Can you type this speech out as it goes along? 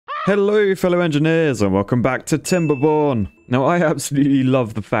Hello fellow engineers and welcome back to Timberborn. Now I absolutely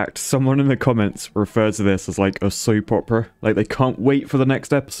love the fact someone in the comments referred to this as like a soap opera. Like they can't wait for the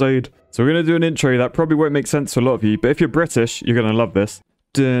next episode. So we're going to do an intro that probably won't make sense to a lot of you, but if you're British, you're going to love this.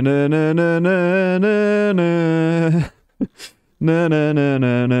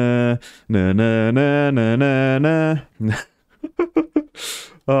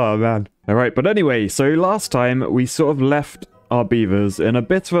 Oh man. Alright, but anyway, so last time we sort of left our beavers in a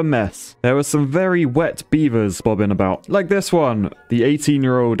bit of a mess. There were some very wet beavers bobbing about. Like this one, the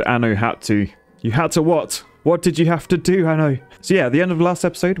 18-year-old Anno had to. You had to what? What did you have to do, Anno? So yeah, at the end of last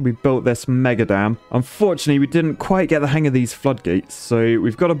episode, we built this mega dam. Unfortunately, we didn't quite get the hang of these floodgates, so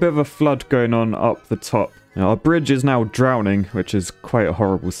we've got a bit of a flood going on up the top. Now, our bridge is now drowning, which is quite a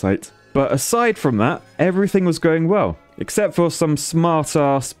horrible sight. But aside from that, everything was going well. Except for some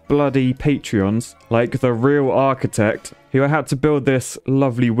smart-ass bloody Patreons, like the real architect, who I had to build this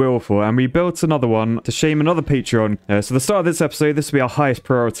lovely wheel for, and we built another one to shame another Patreon. So the start of this episode, this will be our highest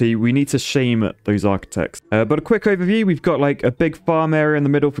priority. We need to shame those architects. But a quick overview, we've got like a big farm area in the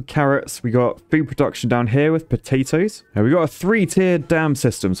middle for carrots. We got food production down here with potatoes. We've got a 3-tiered dam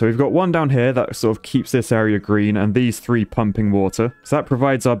system. So we've got one down here that sort of keeps this area green, and these 3 pumping water. So that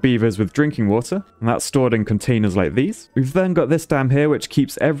provides our beavers with drinking water, and that's stored in containers like these. We've then got this dam here, which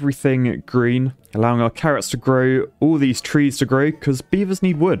keeps everything green, allowing our carrots to grow, all these trees to grow, because beavers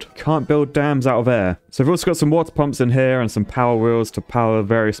need wood. Can't build dams out of air. So we've also got some water pumps in here and some power wheels to power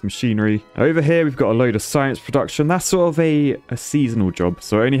various machinery. Over here, we've got a load of science production. That's sort of a seasonal job,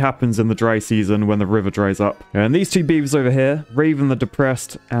 so it only happens in the dry season when the river dries up. And these 2 beavers over here, Raven the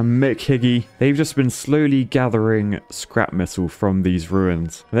Depressed and Mick Higgy, they've just been slowly gathering scrap metal from these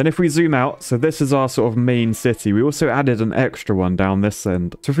ruins. And then if we zoom out, so this is our sort of main city. We also added an extra one down this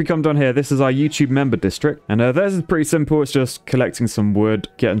end. So if we come down here, this is our YouTube member district, and theirs is pretty simple. It's just collecting some wood,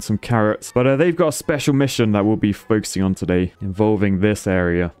 getting some carrots, but they've got a special mission that we'll be focusing on today involving this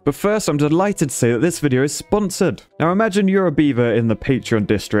area. But first, I'm delighted to say that this video is sponsored. Now imagine you're a beaver in the Patreon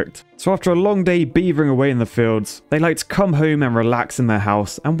district. So after a long day beavering away in the fields, they like to come home and relax in their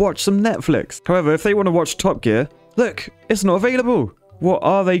house and watch some Netflix. However, if they want to watch Top Gear, look, it's not available. What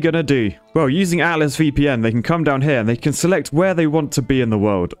are they gonna do? Well, using Atlas VPN, they can come down here and they can select where they want to be in the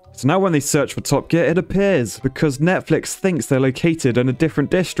world. So now when they search for Top Gear, it appears because Netflix thinks they're located in a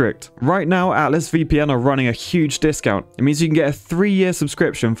different district. Right now, Atlas VPN are running a huge discount. It means you can get a 3-year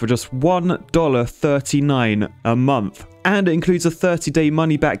subscription for just $1.39 a month. And it includes a 30-day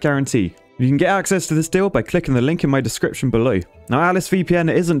money-back guarantee. You can get access to this deal by clicking the link in my description below. Now, Atlas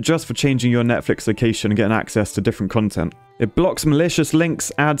VPN isn't just for changing your Netflix location and getting access to different content. It blocks malicious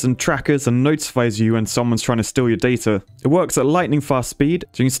links, ads, and trackers and notifies you when someone's trying to steal your data. It works at lightning fast speed,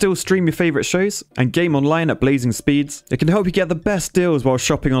 so you can still stream your favorite shows and game online at blazing speeds. It can help you get the best deals while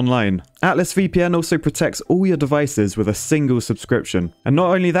shopping online. Atlas VPN also protects all your devices with a single subscription. And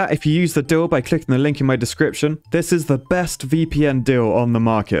not only that, if you use the deal by clicking the link in my description, this is the best VPN deal on the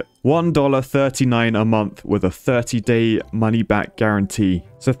market. $1.39 a month with a 30-day money-back guarantee.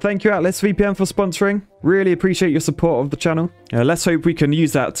 So thank you Atlas VPN for sponsoring. Really appreciate your support of the channel. Let's hope we can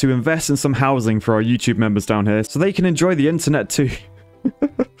use that to invest in some housing for our YouTube members down here so they can enjoy the internet too.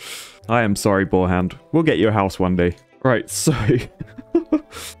 I am sorry, Borehand. We'll get you a house one day. Right, so...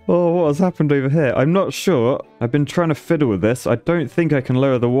 Oh, what has happened over here? I'm not sure. I've been trying to fiddle with this. I don't think I can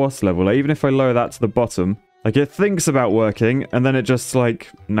lower the water level. Like, even if I lower that to the bottom, like it thinks about working and then it just like,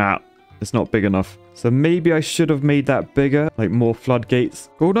 nah, it's not big enough. So maybe I should have made that bigger, like more floodgates.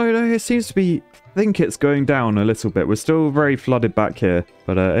 Oh no, it seems to be, I think it's going down a little bit. We're still very flooded back here,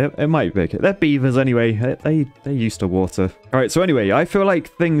 but it might make it. They're beavers anyway. They're used to water. All right, so anyway, I feel like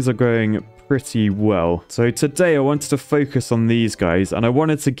things are going pretty well. So today I wanted to focus on these guys and I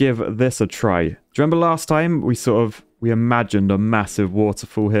wanted to give this a try. Do you remember last time we imagined a massive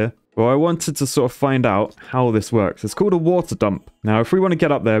waterfall here? Well, I wanted to sort of find out how this works. It's called a water dump. Now, if we want to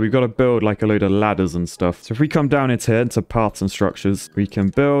get up there, we've got to build like a load of ladders and stuff. So if we come down into here, into paths and structures, we can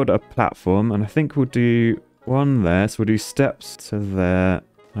build a platform. And I think we'll do one there. So we'll do steps to there.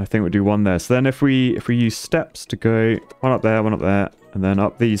 I think we'll do one there. So then if we use steps to go one up there, and then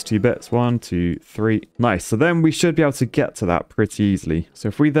up these 2 bits, 1, 2, 3. Nice. So then we should be able to get to that pretty easily. So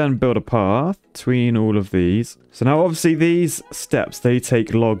if we then build a path between all of these. So now obviously these steps, they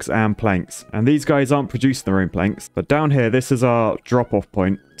take logs and planks. And these guys aren't producing their own planks. But down here, this is our drop-off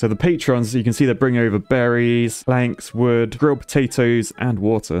point. So the patrons, you can see they're bringing over berries, planks, wood, grilled potatoes, and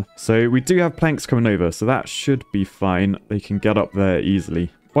water. So we do have planks coming over. So that should be fine. They can get up there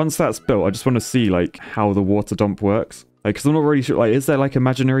easily. Once that's built, I just want to see like how the water dump works. Like, because I'm not really sure, like, is there like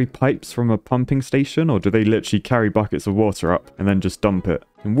imaginary pipes from a pumping station, or do they literally carry buckets of water up and then just dump it?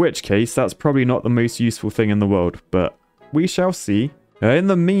 In which case, that's probably not the most useful thing in the world, but we shall see. In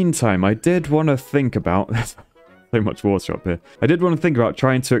the meantime, I did want to think about... There's so much water up here. I did want to think about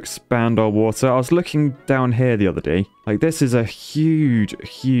trying to expand our water. I was looking down here the other day. Like, this is a huge,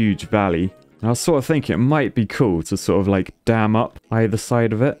 huge valley. And I was sort of thinking it might be cool to sort of like dam up either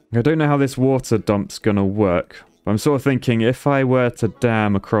side of it. I don't know how this water dump's gonna work. But I'm sort of thinking if I were to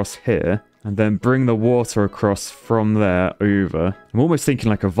dam across here and then bring the water across from there over. I'm almost thinking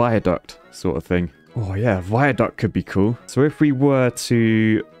like a viaduct sort of thing. Oh yeah, viaduct could be cool. So if we were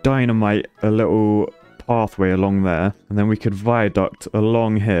to dynamite a little pathway along there, and then we could viaduct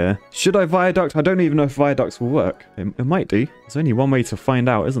along here. Should I viaduct? I don't even know if viaducts will work. It might do. There's only one way to find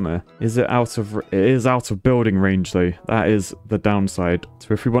out, isn't there? Is it out of... It is out of building range, though. That is the downside.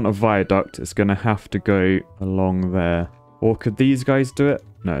 So if we want a viaduct, it's going to have to go along there. Or could these guys do it?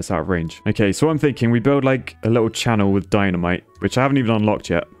 No, it's out of range. Okay, so I'm thinking we build like a little channel with dynamite, which I haven't even unlocked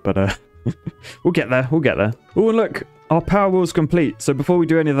yet, but we'll get there. We'll get there. Oh, and look! Our power wheel's complete, so before we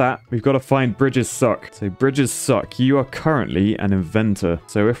do any of that, we've got to find Bridges Suck. So Bridges Suck, you are currently an inventor.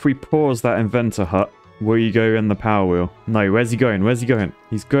 So if we pause that inventor hut, will you go in the power wheel? No, where's he going? Where's he going?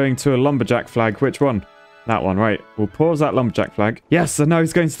 He's going to a lumberjack flag. Which one? That one, right. We'll pause that lumberjack flag. Yes, and now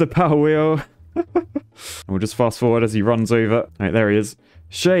he's going to the power wheel. And we'll just fast forward as he runs over. Right, there he is.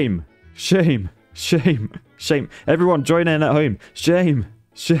 Shame, shame, shame, shame. Everyone join in at home. Shame,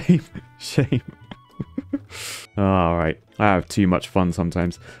 shame, shame. Alright, I have too much fun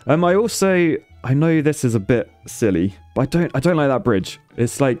sometimes. I know this is a bit silly, but I don't like that bridge.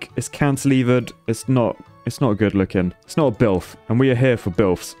 It's like, it's cantilevered, it's not good looking. It's not a bilf, and we are here for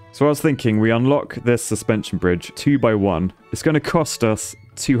bilfs. So I was thinking we unlock this suspension bridge 2x1. It's going to cost us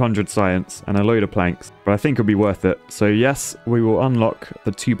 200 science and a load of planks, but I think it'll be worth it. So yes, we will unlock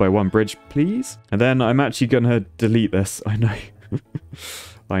the 2x1 bridge, please. And then I'm actually going to delete this, I know.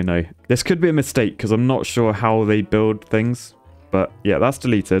 I know. This could be a mistake because I'm not sure how they build things. But yeah, that's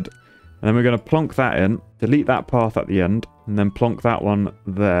deleted. And then we're going to plonk that in, delete that path at the end, and then plonk that one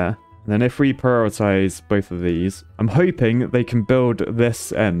there. And then if we prioritize both of these, I'm hoping they can build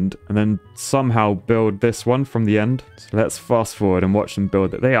this end and then somehow build this one from the end. So let's fast forward and watch them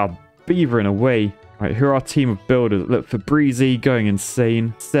build it. They are beavering away. Right, who are our team of builders? Look, Fabrizi going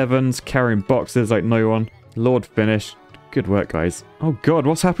insane. Sevens carrying boxes like no one. Lord Finish. Good work, guys. Oh god,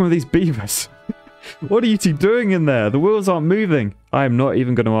 what's happened with these beavers? What are you two doing in there? The wheels aren't moving. I am not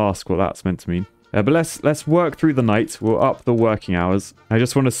even going to ask what that's meant to mean. But let's work through the night. We'll up the working hours. I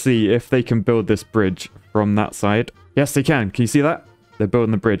just want to see if they can build this bridge from that side. Yes, they can. Can you see that? They're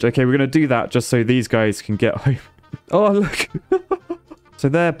building the bridge. Okay, we're going to do that just so these guys can get home. Oh, look. So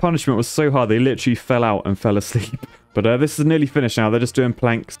their punishment was so hard, they literally fell out and fell asleep. But this is nearly finished now. They're just doing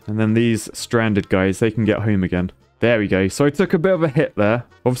planks. And then these stranded guys, they can get home again. There we go. So I took a bit of a hit there.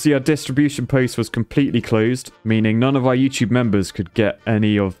 Obviously, our distribution post was completely closed, meaning none of our YouTube members could get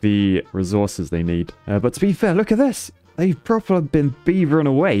any of the resources they need. But to be fair, look at this. They've properly been beavering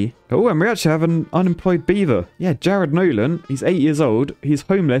away. Oh, and we actually have an unemployed beaver. Yeah, Jared Nolan. He's 8 years old. He's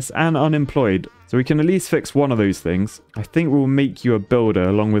homeless and unemployed. So we can at least fix one of those things. I think we'll make you a builder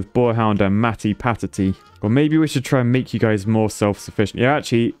along with Boarhound and Matty Patati. Or maybe we should try and make you guys more self-sufficient. Yeah,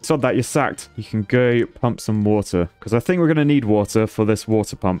 actually, it's not that you're sacked. You can go pump some water. Because I think we're going to need water for this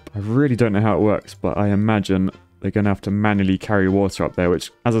water pump. I really don't know how it works, but I imagine they're going to have to manually carry water up there,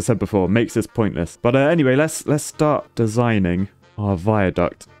 which, as I said before, makes this pointless. But anyway, let's start designing our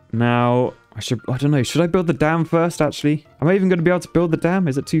viaduct. Now, I don't know, should I build the dam first, actually? Am I even going to be able to build the dam?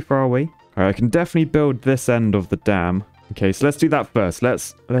 Is it too far away? All right, I can definitely build this end of the dam. Okay, so let's do that first.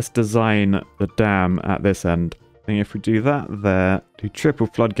 Let's design the dam at this end. I think if we do that there, do triple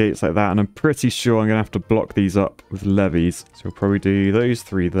floodgates like that, and I'm pretty sure I'm going to have to block these up with levees. So we'll probably do those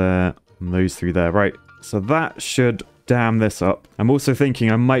three there and those three there. Right, so that should dam this up. I'm also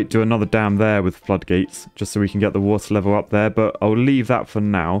thinking I might do another dam there with floodgates, just so we can get the water level up there, but I'll leave that for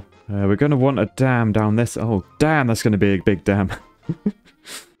now. We're going to want a dam down this. Oh, damn, that's going to be a big dam.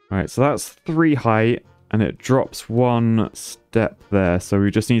 All right, so that's 3 high. And it drops 1 step there. So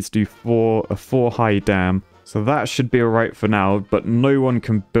we just need to do a 4 high dam. So that should be alright for now. But no one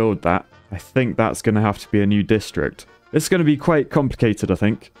can build that. I think that's going to have to be a new district. It's going to be quite complicated, I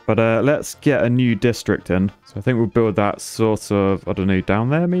think. But let's get a new district in. So I think we'll build that sort of, I don't know, down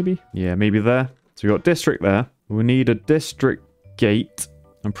there maybe? Yeah, maybe there. So we've got district there. We'll need a district gate.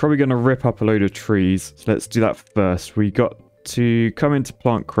 I'm probably going to rip up a load of trees. So let's do that first. We got to come into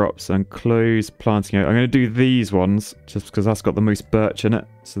plant crops and close planting out. I'm going to do these ones just because that's got the most birch in it.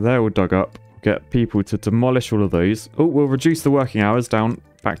 So they're all dug up. Get people to demolish all of those. Oh, we'll reduce the working hours down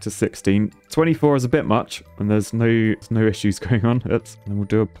back to 16. 24 is a bit much, and there's no issues going on. Oops. And we'll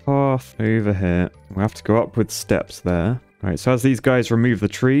do a path over here. We'll have to go up with steps there. All right, so as these guys remove the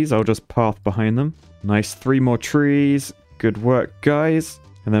trees, I'll just path behind them. Nice, 3 more trees. Good work, guys.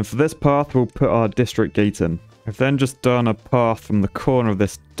 And then for this path, we'll put our district gate in. I've then just done a path from the corner of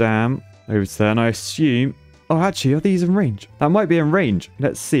this dam over to there, and I assume... Oh, actually, are these in range? That might be in range.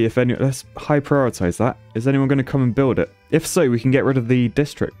 Let's see if any... Let's high prioritize that. Is anyone going to come and build it? If so, we can get rid of the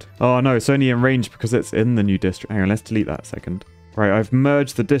district. Oh, no, it's only in range because it's in the new district. Hang on, let's delete that a second. Right, I've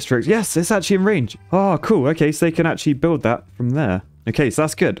merged the districts. Yes, it's actually in range. Oh, cool. Okay, so they can actually build that from there. Okay, so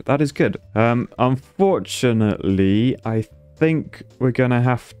that's good. That is good. Unfortunately, I think we're going to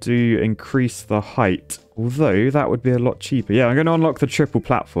have to increase the height. Although, that would be a lot cheaper. Yeah, I'm going to unlock the triple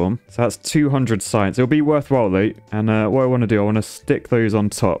platform. So that's 200 science. It'll be worthwhile, though. And what I want to do, I want to stick those on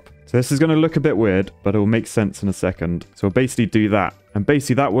top. So this is going to look a bit weird, but it will make sense in a second. So we'll basically do that. And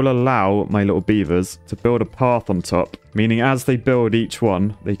basically that will allow my little beavers to build a path on top. Meaning as they build each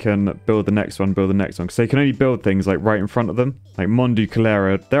one, they can build the next one, build the next one. Because they can only build things like right in front of them. Like Mondu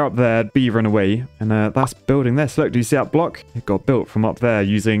Calera, they're up there beavering away. And that's building this. Look, do you see that block? It got built from up there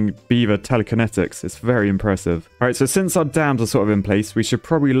using beaver telekinetics. It's very impressive. Alright, so since our dams are sort of in place, we should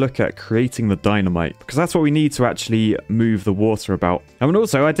probably look at creating the dynamite. Because that's what we need to actually move the water about. And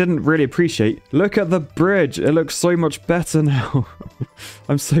also, I didn't really appreciate, look at the bridge. It looks so much better now.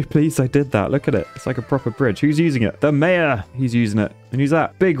 I'm so pleased I did that. Look at it. It's like a proper bridge. Who's using it? The mayor. He's using it. And who's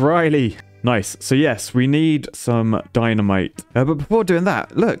that? Big Riley. Nice. So yes, we need some dynamite. But before doing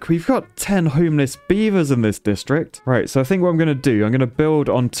that, look, we've got 10 homeless beavers in this district. Right, so I think what I'm going to do, I'm going to build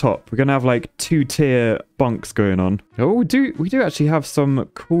on top. We're going to have like 2-tier bunks going on. Oh, we do actually have some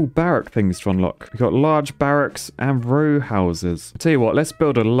cool barrack things to unlock. We've got large barracks and row houses. I'll tell you what, let's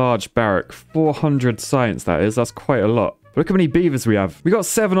build a large barrack. 400 science, that is. That's quite a lot. Look how many beavers we have. We got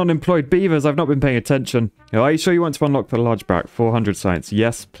 7 unemployed beavers. I've not been paying attention. Are you sure you want to unlock the large barrack? 400 science.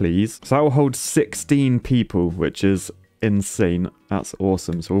 Yes, please. So that will hold 16 people, which is insane. That's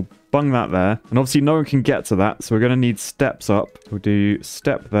awesome. So we'll bung that there. And obviously no one can get to that. So we're going to need steps up. We'll do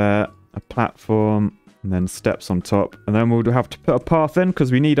step there, a platform, and then steps on top. And then we'll have to put a path in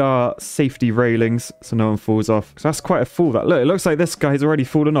because we need our safety railings so no one falls off. So that's quite a fall. That look, it looks like this guy's already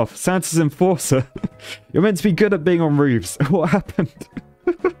fallen off. Santa's enforcer. You're meant to be good at being on roofs. What happened?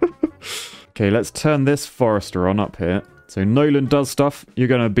 Okay, let's turn this forester on up here. So Nolan does stuff. You're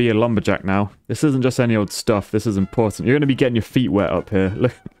going to be a lumberjack now. This isn't just any old stuff. This is important. You're going to be getting your feet wet up here.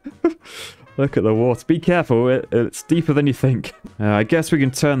 Look. Look at the water. Be careful. It's deeper than you think. I guess we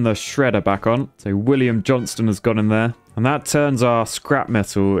can turn the shredder back on. So William Johnston has gone in there. And that turns our scrap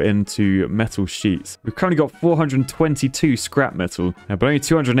metal into metal sheets. We've currently got 422 scrap metal, but only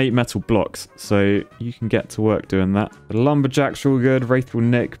 208 metal blocks. So you can get to work doing that. The lumberjacks are all good. Wraithful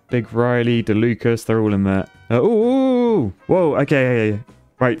Nick, Big Riley, DeLucas, they're all in there. Ooh! Whoa, okay.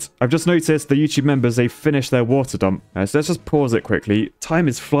 Right, I've just noticed the YouTube members, they've finished their water dump. So let's just pause it quickly. Time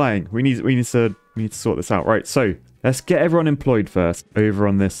is flying. We need to sort this out. Right, so let's get everyone employed first over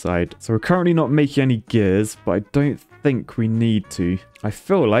on this side. So we're currently not making any gears, but I don't think we need to. I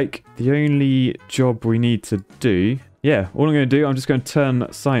feel like the only job we need to do... Yeah, all I'm going to do, I'm just going to turn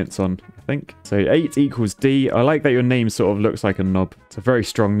science on, I think. So 8 equals D. I like that your name sort of looks like a knob. It's a very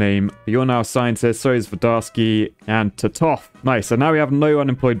strong name. But you're now a scientist, so is Vodarsky and Tatoff. Nice, so now we have no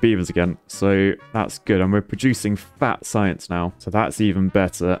unemployed beavers again. So that's good, and we're producing fat science now. So that's even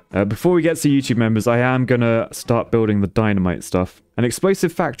better. Before we get to YouTube members, I am going to start building the dynamite stuff. An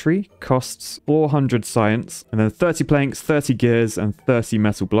explosive factory costs 400 science, and then 30 planks, 30 gears, and 30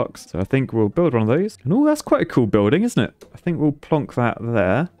 metal blocks. So I think we'll build one of those. And oh, that's quite a cool building, isn't it? I think we'll plonk that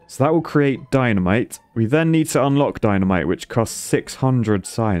there. So that will create dynamite. We then need to unlock dynamite, which costs 600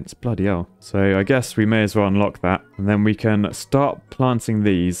 science. Bloody hell. So I guess we may as well unlock that. And then we can start planting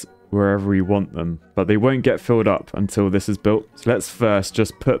these wherever we want them, but they won't get filled up until this is built. So let's first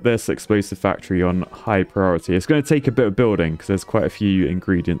just put this explosive factory on high priority. It's going to take a bit of building because there's quite a few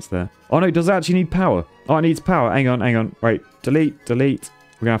ingredients there. Oh no, does it actually need power? Oh, it needs power. Hang on. Right, delete.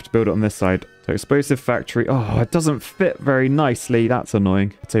 We're going to have to build it on this side. So explosive factory. Oh, it doesn't fit very nicely. That's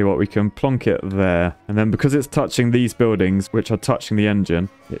annoying. I'll tell you what, we can plonk it there. And then because it's touching these buildings, which are touching the engine,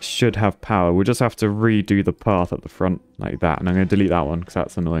 it should have power. We'll just have to redo the path at the front like that. And I'm going to delete that one because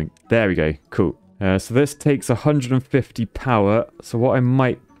that's annoying. There we go. Cool. So this takes 150 power. So what I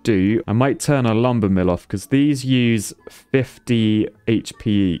might do, I might turn a lumber mill off because these use 50 HP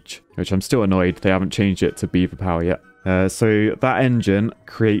each, which I'm still annoyed they haven't changed it to beaver power yet. So that engine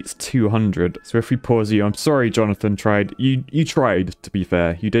creates 200. So if we pause you, I'm sorry Jonathan tried. You tried, to be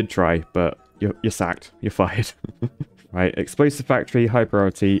fair. You did try, but you're sacked. You're fired. Right, explosive factory, high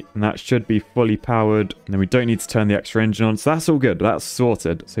priority, and that should be fully powered. And then we don't need to turn the extra engine on, so that's all good. That's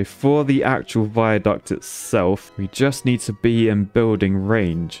sorted. So for the actual viaduct itself, we just need to be in building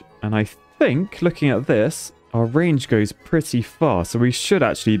range. And I think, looking at this, our range goes pretty far, so we should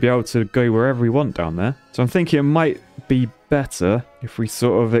actually be able to go wherever we want down there. So I'm thinking it might be better if we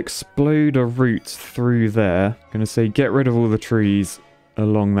sort of explode a route through there. I'm going to say get rid of all the trees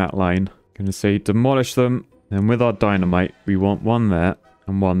along that line. I'm going to say demolish them. And with our dynamite, we want one there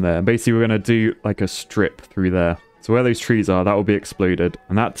and one there. Basically, we're going to do like a strip through there. So where those trees are, that will be exploded.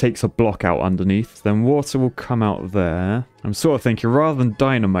 And that takes a block out underneath. Then water will come out there. I'm sort of thinking, rather than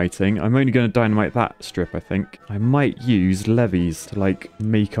dynamiting, I'm only going to dynamite that strip, I think. I might use levees to, like,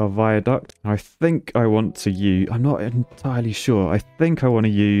 make our viaduct. I think I want to use... I'm not entirely sure. I think I want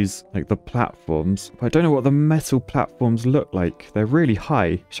to use, like, the platforms. But I don't know what the metal platforms look like. They're really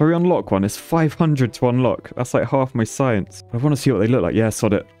high. Shall we unlock one? It's 500 to unlock. That's, like, half my science. I want to see what they look like. Yeah,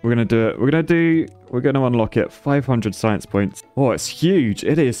 sod it. We're going to do it. We're going to unlock it. 500 science points. Oh, it's huge.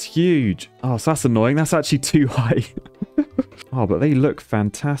 It is huge. Oh, so that's annoying. That's actually too high. Oh, but they look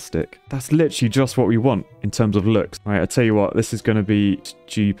fantastic. That's literally just what we want in terms of looks. All right, I tell you what, this is going to be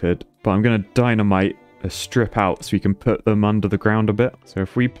stupid, but I'm going to dynamite a strip out so we can put them under the ground a bit. So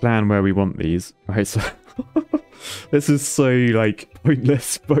if we plan where we want these, right, so this is so like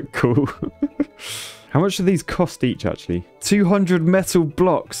pointless, but cool. How much do these cost each actually? 200 metal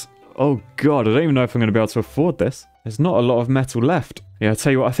blocks. Oh God, I don't even know if I'm going to be able to afford this. There's not a lot of metal left. Yeah, I'll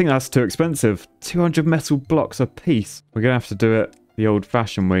tell you what, I think that's too expensive. 200 metal blocks a piece. We're going to have to do it the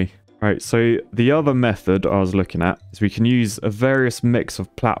old-fashioned way. Right, so the other method I was looking at is we can use a various mix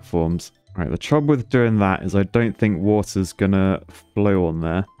of platforms. Right, the trouble with doing that is I don't think water's going to flow on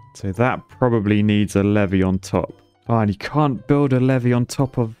there. So that probably needs a levee on top. Oh, and you can't build a levee on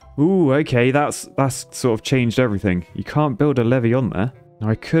top of... Ooh, okay, that's sort of changed everything. You can't build a levee on there. Now,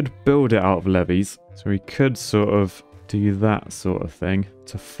 I could build it out of levees. So we could sort of do that sort of thing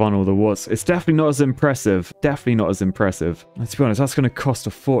to funnel the water. It's definitely not as impressive. Definitely not as impressive. Let's be honest, that's going to cost a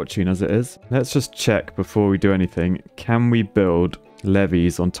fortune as it is. Let's just check before we do anything. Can we build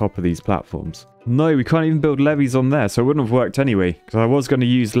levees on top of these platforms? No, we can't even build levees on there, so it wouldn't have worked anyway. Because I was going to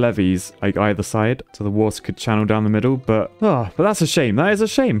use levees like either side so the water could channel down the middle, but that's a shame. That is a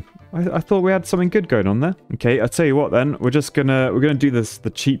shame. I thought we had something good going on there. Okay, I'll tell you what then. We're gonna do this the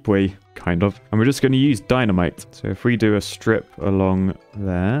cheap way, kind of. And we're just gonna use dynamite. So if we do a strip along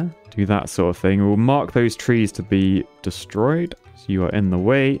there, do that sort of thing, we'll mark those trees to be destroyed. So you are in the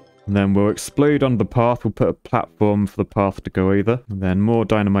way. And then we'll explode on the path. We'll put a platform for the path to go over. And then more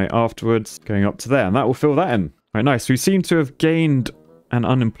dynamite afterwards, going up to there. And that will fill that in. Right, nice. We seem to have gained an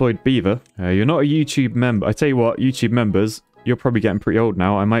unemployed beaver. You're not a YouTube member. I tell you what, YouTube members... You're probably getting pretty old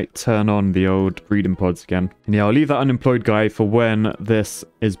now. I might turn on the old breeding pods again. And yeah, I'll leave that unemployed guy for when this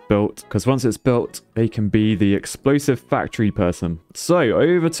is built. Because once it's built, they can be the explosive factory person. So,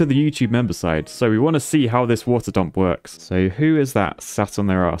 over to the YouTube member side. So, we want to see how this water dump works. So, who is that sat on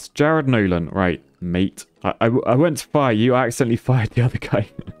their ass? Jared Nolan. Right, mate. I went to fire you. I accidentally fired the other guy.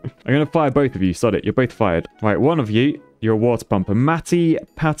 I'm going to fire both of you. Sod it. You're both fired. Right, one of you, you're a water pumper. Matty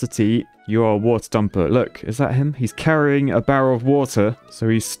Patati. You are a water dumper. Look, is that him? He's carrying a barrel of water. So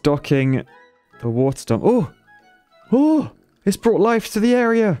he's stocking the water dump. Oh! Oh! It's brought life to the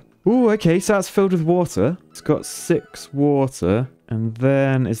area. Oh, okay. So that's filled with water. It's got 6 water. And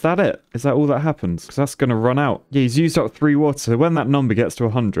then, is that it? Is that all that happens? Because that's going to run out. Yeah, he's used up 3 water. So when that number gets to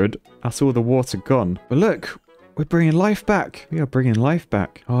 100, that's all the water gone. But look, we're bringing life back. We are bringing life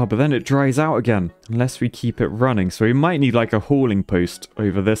back. Oh, but then it dries out again. Unless we keep it running. So we might need like a hauling post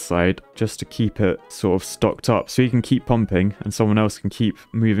over this side. Just to keep it sort of stocked up. So you can keep pumping. And someone else can keep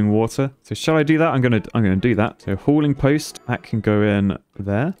moving water. So shall I do that? I'm gonna do that. So hauling post. That can go in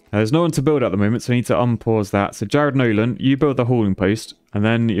there. There's no one to build at the moment. So I need to unpause that. So Jared Nolan, you build the hauling post. And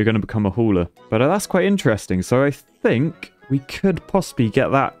then you're going to become a hauler. But that's quite interesting. So I think we could possibly get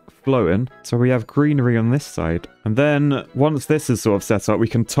that flowing. So we have greenery on this side. And then once this is sort of set up, we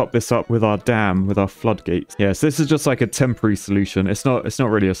can top this up with our dam, with our floodgates. Yeah, so this is just like a temporary solution. It's not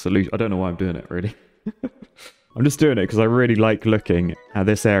really a solution. I don't know why I'm doing it, really. I'm just doing it because I really like looking at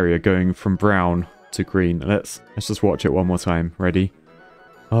this area going from brown to green. Let's just watch it one more time. Ready?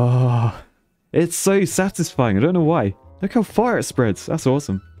 Oh, it's so satisfying. I don't know why. Look how far it spreads. That's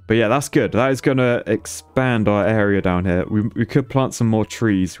awesome. But yeah, that's good. That is going to expand our area down here. We could plant some more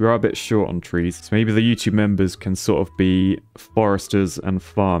trees. We are a bit short on trees. So maybe the YouTube members can sort of be foresters and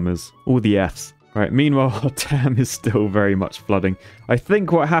farmers. All the Fs. Right, meanwhile, our dam is still very much flooding. I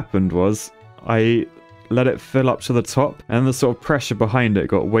think what happened was I let it fill up to the top, and the sort of pressure behind it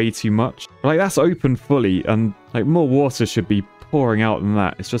got way too much. Like, that's open fully, and like more water should be pouring out than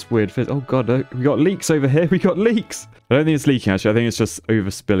that. It's just weird. Oh god, we got leaks over here. We got leaks. I don't think it's leaking, actually. I think it's just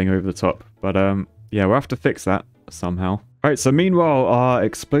overspilling over the top. But yeah, we'll have to fix that somehow. Alright, so meanwhile, our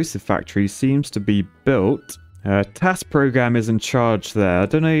explosive factory seems to be built. Task program is in charge there. I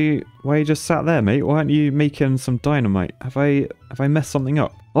don't know why you just sat there, mate. Why aren't you making some dynamite? Have I messed something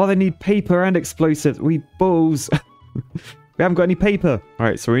up? Oh, they need paper and explosives. We balls. We haven't got any paper.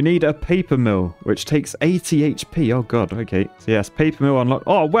 Alright, so we need a paper mill, which takes 80 HP. Oh god, okay. So yes, paper mill unlocked.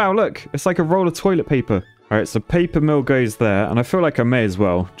 Oh wow, look. It's like a roll of toilet paper. Alright, so paper mill goes there, and I feel like I may as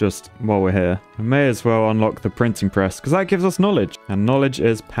well, just while we're here, I may as well unlock the printing press, because that gives us knowledge, and knowledge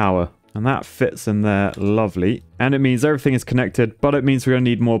is power, and that fits in there lovely, and it means everything is connected, but it means we're going to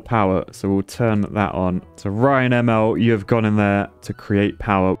need more power, so we'll turn that on. So Ryan ML, you have gone in there to create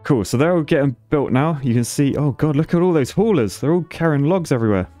power. Cool, so they're all getting built now. You can see, oh god, look at all those haulers. They're all carrying logs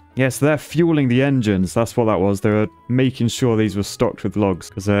everywhere. Yes, they're fueling the engines. That's what that was. They were making sure these were stocked with logs.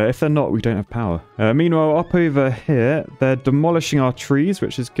 Because if they're not, we don't have power. Meanwhile, up over here, they're demolishing our trees,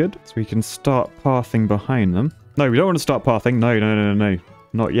 which is good. So we can start pathing behind them. No, we don't want to start pathing. No.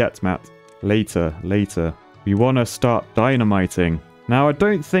 Not yet, Matt. Later. We want to start dynamiting. Now, I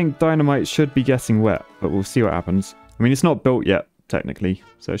don't think dynamite should be getting wet, but we'll see what happens. I mean, it's not built yet, technically,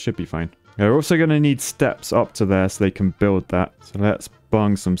 so it should be fine. We're also going to need steps up to there so they can build that. So let's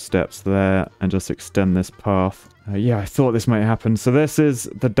bung some steps there and just extend this path. Yeah, I thought this might happen. So this is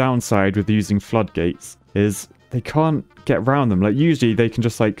the downside with using floodgates, is they can't get around them. Like, usually they can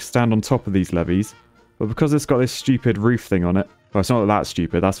just like stand on top of these levees, but because it's got this stupid roof thing on it, well, it's not that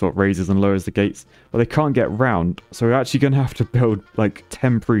stupid, that's what raises and lowers the gates, but they can't get round. So we're actually going to have to build like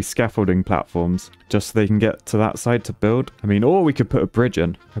temporary scaffolding platforms just so they can get to that side to build. I mean, or we could put a bridge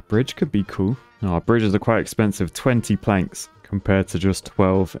in. A bridge could be cool. No, bridges are quite expensive. 20 planks compared to just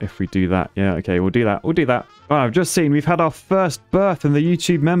 12 if we do that. Yeah, okay, we'll do that. Oh, I've just seen we've had our first birth in the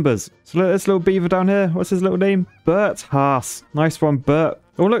YouTube members. So look, this little beaver down here. What's his little name? Bert Haas. Nice one, Bert.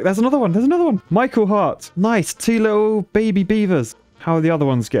 Oh, look, there's another one. Michael Hart. Nice. 2 little baby beavers. How are the other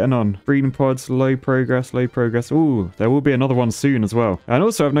ones getting on? Breeding pods, low progress. Ooh, there will be another one soon as well. And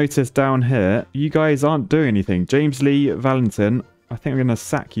also, I've noticed down here, you guys aren't doing anything. James Lee Valentin, I think I'm going to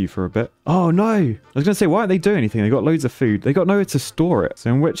sack you for a bit. Oh, no. I was going to say, why aren't they doing anything? They got loads of food. They got nowhere to store it.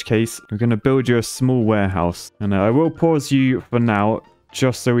 So in which case, we're going to build you a small warehouse. And I will pause you for now,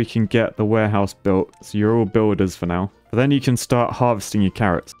 just so we can get the warehouse built. So you're all builders for now. But then you can start harvesting your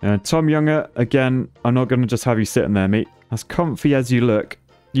carrots. Tom Younger, again, I'm not going to just have you sitting there, mate. As comfy as you look,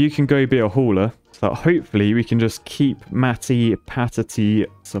 you can go be a hauler. So that hopefully we can just keep Matty Patati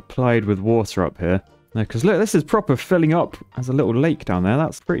supplied with water up here. Because look, this is proper filling up as a little lake down there.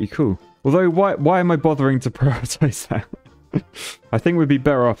 That's pretty cool. Although, why am I bothering to prioritize that? I think we'd be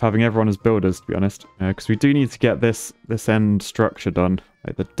better off having everyone as builders, to be honest. Because we do need to get this end structure done.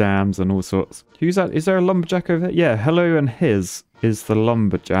 Like the dams and all sorts. Who's that? Is there a lumberjack over there? Yeah, hello and his is the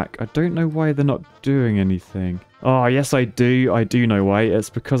lumberjack. I don't know why they're not doing anything. Oh, yes, I do. I do know why. It's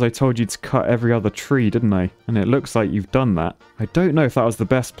because I told you to cut every other tree, didn't I? And it looks like you've done that. I don't know if that was the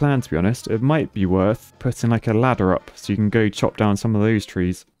best plan, to be honest. It might be worth putting like a ladder up so you can go chop down some of those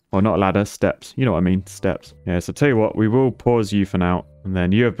trees. Well, not a ladder, steps. You know what I mean, steps. Yeah, so tell you what, we will pause you for now. And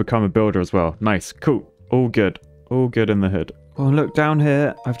then you have become a builder as well. Nice, cool. All good. All good in the hood. Oh, look, down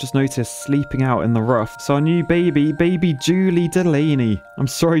here, I've just noticed sleeping out in the rough. It's our new baby Julie Delaney. I'm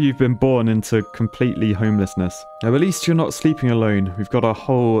sorry you've been born into completely homelessness. Now, at least you're not sleeping alone. We've got our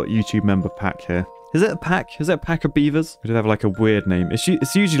whole YouTube member pack here. Is it a pack? Is it a pack of beavers? Or did it have like a weird name? It's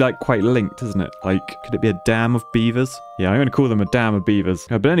usually like quite linked, isn't it? Like, could it be a dam of beavers? Yeah, I'm going to call them a dam of beavers.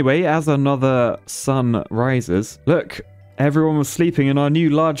 But anyway, as another sun rises, look, everyone was sleeping in our new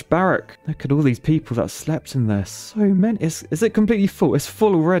large barrack. Look at all these people that slept in there. So many. Is it completely full? It's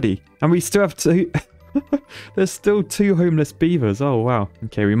full already. And we still have to... There's still 2 homeless beavers. Oh, wow.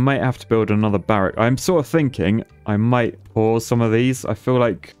 Okay, we might have to build another barrack. I'm sort of thinking I might pause some of these. I feel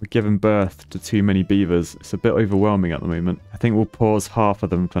like we're giving birth to too many beavers. It's a bit overwhelming at the moment. I think we'll pause half of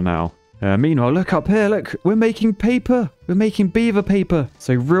them for now. Meanwhile, look up here. Look, we're making paper. We're making beaver paper.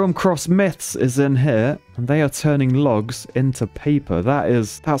 So Realm Cross Myths is in here, and they are turning logs into paper.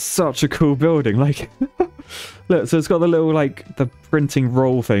 That's such a cool building. Like, look, so it's got the little, like, the printing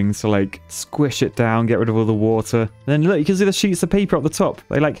roll thing. So, like, squish it down, get rid of all the water. And then, look, you can see the sheets of paper up the top.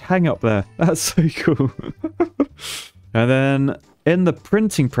 They, like, hang up there. That's so cool. And then in the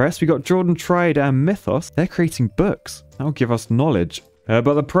printing press, we got Jordan Tried and Mythos. They're creating books. That'll give us knowledge.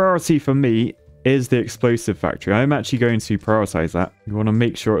 But the priority for me is the explosive factory. I'm actually going to prioritize that. We want to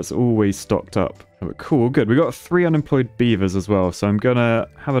make sure it's always stocked up. Oh, cool, good. We got 3 unemployed beavers as well, so I'm gonna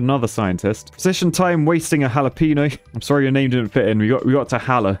have another scientist. Position time wasting a jalapeno. I'm sorry your name didn't fit in. We got to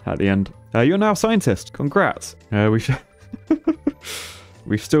Hala at the end. You're now a scientist. Congrats.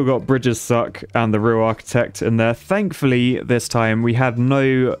 We've still got Bridges Suck and the real architect in there. Thankfully, this time we had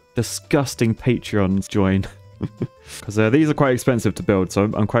no disgusting Patreons join. Because these are quite expensive to build, so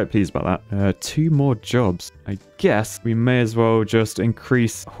I'm quite pleased about that. 2 more jobs. I guess we may as well just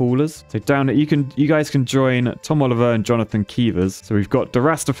increase haulers. So down at, you guys can join Tom Oliver and Jonathan Keevers. So we've got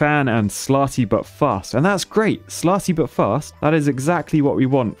Durastafan and Slarty but fast. And that's great. Slarty but fast. That is exactly what we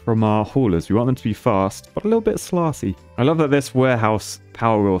want from our haulers. We want them to be fast, but a little bit slarty. I love that this warehouse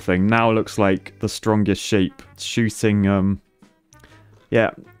power wheel thing now looks like the strongest shape. It's shooting, yeah,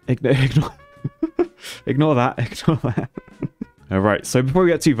 ignore that. Alright, so before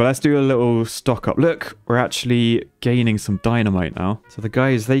we get too far, let's do a little stock up. Look, we're actually gaining some dynamite now. So the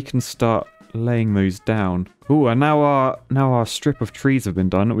guys, they can start laying those down. Oh, and now our strip of trees have been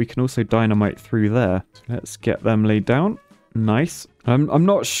done. We can also dynamite through there. So let's get them laid down. Nice. I'm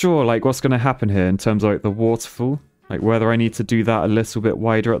not sure like what's going to happen here in terms of like the waterfall. Like whether I need to do that a little bit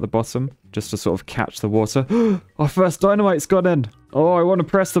wider at the bottom just to sort of catch the water. Our first dynamite's gone in. Oh, I want to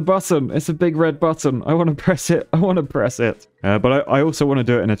press the button. It's a big red button. I want to press it. But I also want to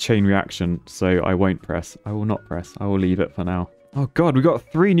do it in a chain reaction. So I won't press. I will not press. I will leave it for now. Oh god, we got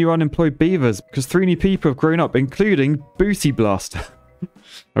 3 new unemployed beavers because 3 new people have grown up, including Booty Blaster.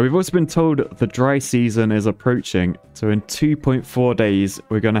 We've also been told the dry season is approaching, so in 2.4 days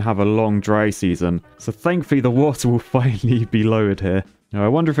we're going to have a long dry season. So thankfully the water will finally be lowered here. Now I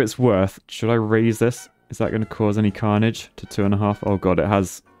wonder if it's worth, should I raise this? Is that going to cause any carnage to 2.5? Oh god,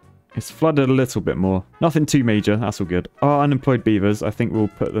 it's flooded a little bit more. Nothing too major, that's all good. Our unemployed beavers, I think we'll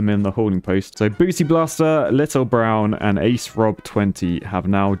put them in the holding post. So Booty Blaster, Little Brown, and Ace Rob 20 have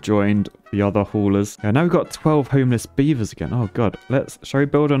now joined the other haulers. And now we've got 12 homeless beavers again. Oh god, shall we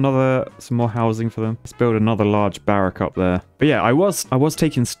build some more housing for them? Let's build another large barrack up there. But yeah, I was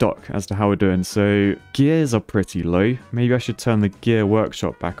taking stock as to how we're doing. So gears are pretty low. Maybe I should turn the gear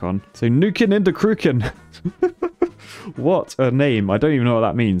workshop back on. So Nukin into Kruken. What a name. I don't even know what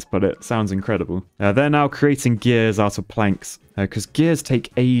that means, but it sounds incredible. They're now creating gears out of planks because gears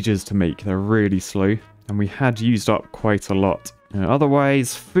take ages to make. They're really slow and we had used up quite a lot.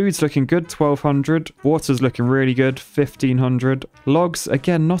 Otherwise, food's looking good, 1200. Water's looking really good, 1500. Logs,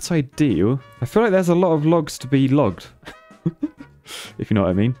 again, not ideal. I feel like there's a lot of logs to be logged. If you know what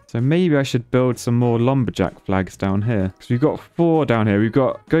I mean. So maybe I should build some more lumberjack flags down here. Because we've got 4 down here. We've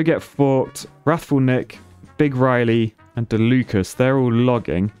got Go Get Forked, Wrathful Nick, Big Riley, and DeLucas. They're all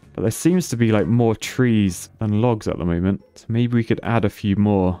logging. But there seems to be like more trees than logs at the moment. So maybe we could add a few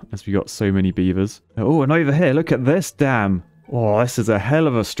more as we got so many beavers. Oh, and over here, look at this dam. Oh, this is a hell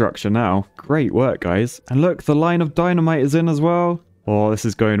of a structure now. Great work, guys. And look, the line of dynamite is in as well. Oh, this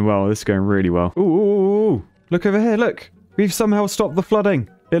is going well. This is going really well. Ooh, look over here, look. We've somehow stopped the flooding.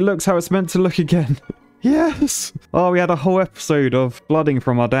 It looks how it's meant to look again. Yes! Oh, we had a whole episode of flooding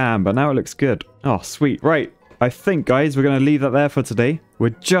from our dam, but now it looks good. Oh, sweet. Right. I think, guys, we're going to leave that there for today.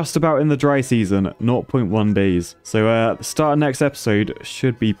 We're just about in the dry season, 0.1 days. So the start of next episode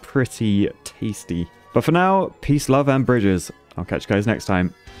should be pretty tasty. But for now, peace, love, and bridges. I'll catch you guys next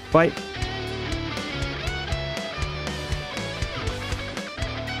time. Bye!